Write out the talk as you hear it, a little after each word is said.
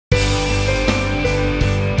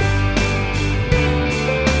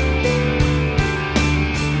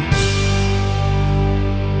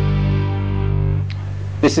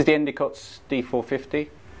This is the Endecotts D450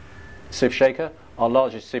 sieve shaker, our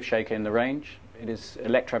largest sieve shaker in the range. It is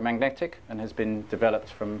electromagnetic and has been developed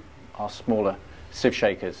from our smaller sieve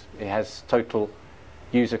shakers. It has total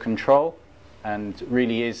user control and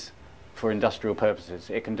really is for industrial purposes.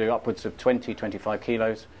 It can do upwards of 20-25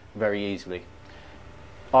 kilos very easily.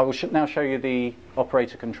 I will now show you the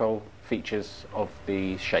operator control features of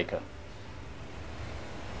the shaker.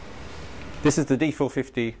 This is the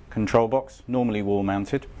D450 control box, normally wall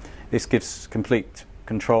mounted. This gives complete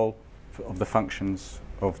control of the functions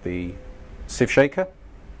of the sieve shaker.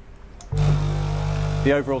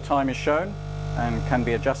 The overall time is shown and can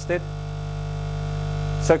be adjusted.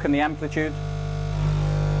 So can the amplitude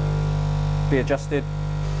be adjusted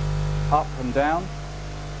up and down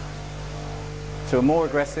to a more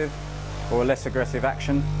aggressive or a less aggressive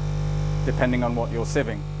action depending on what you're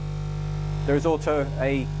sieving. There is also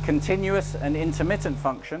a continuous and intermittent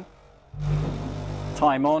function,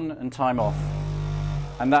 time on and time off,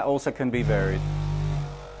 and that also can be varied.